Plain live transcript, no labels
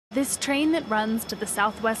This train that runs to the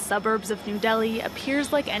southwest suburbs of New Delhi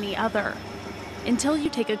appears like any other, until you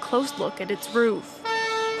take a close look at its roof,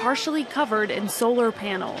 partially covered in solar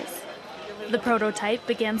panels. The prototype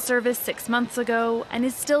began service 6 months ago and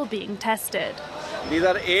is still being tested. These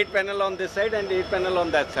are 8 panels on this side and 8 panels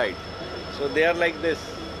on that side. So they are like this.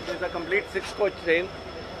 This is a complete 6-coach train,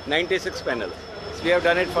 96 panels. So we have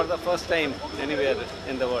done it for the first time anywhere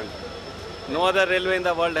in the world. No other railway in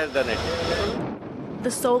the world has done it. The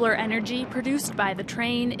solar energy produced by the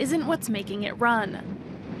train isn't what's making it run.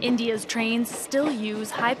 India's trains still use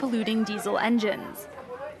high-polluting diesel engines.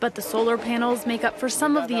 But the solar panels make up for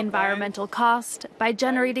some of the environmental cost by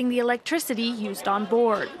generating the electricity used on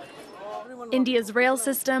board. India's rail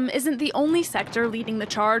system isn't the only sector leading the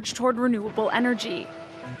charge toward renewable energy.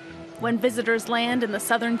 When visitors land in the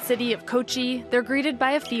southern city of Kochi, they're greeted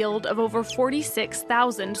by a field of over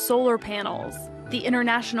 46,000 solar panels. The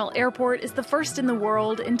international airport is the first in the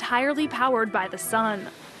world entirely powered by the sun.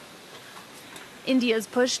 India's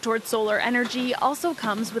push toward solar energy also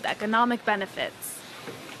comes with economic benefits.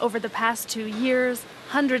 Over the past 2 years,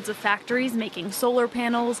 hundreds of factories making solar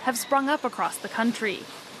panels have sprung up across the country,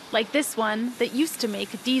 like this one that used to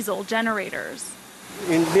make diesel generators.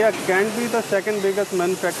 India can be the second biggest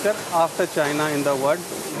manufacturer after China in the world.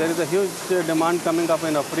 There is a huge demand coming up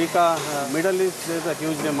in Africa, Middle East, there is a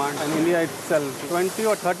huge demand, and India itself. 20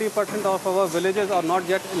 or 30% of our villages are not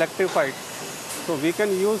yet electrified. So we can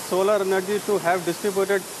use solar energy to have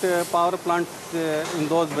distributed power plants in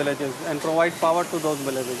those villages and provide power to those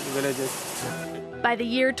villages. By the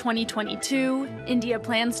year 2022, India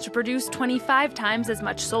plans to produce 25 times as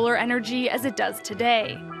much solar energy as it does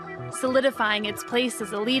today, solidifying its place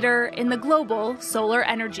as a leader in the global solar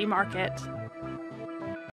energy market.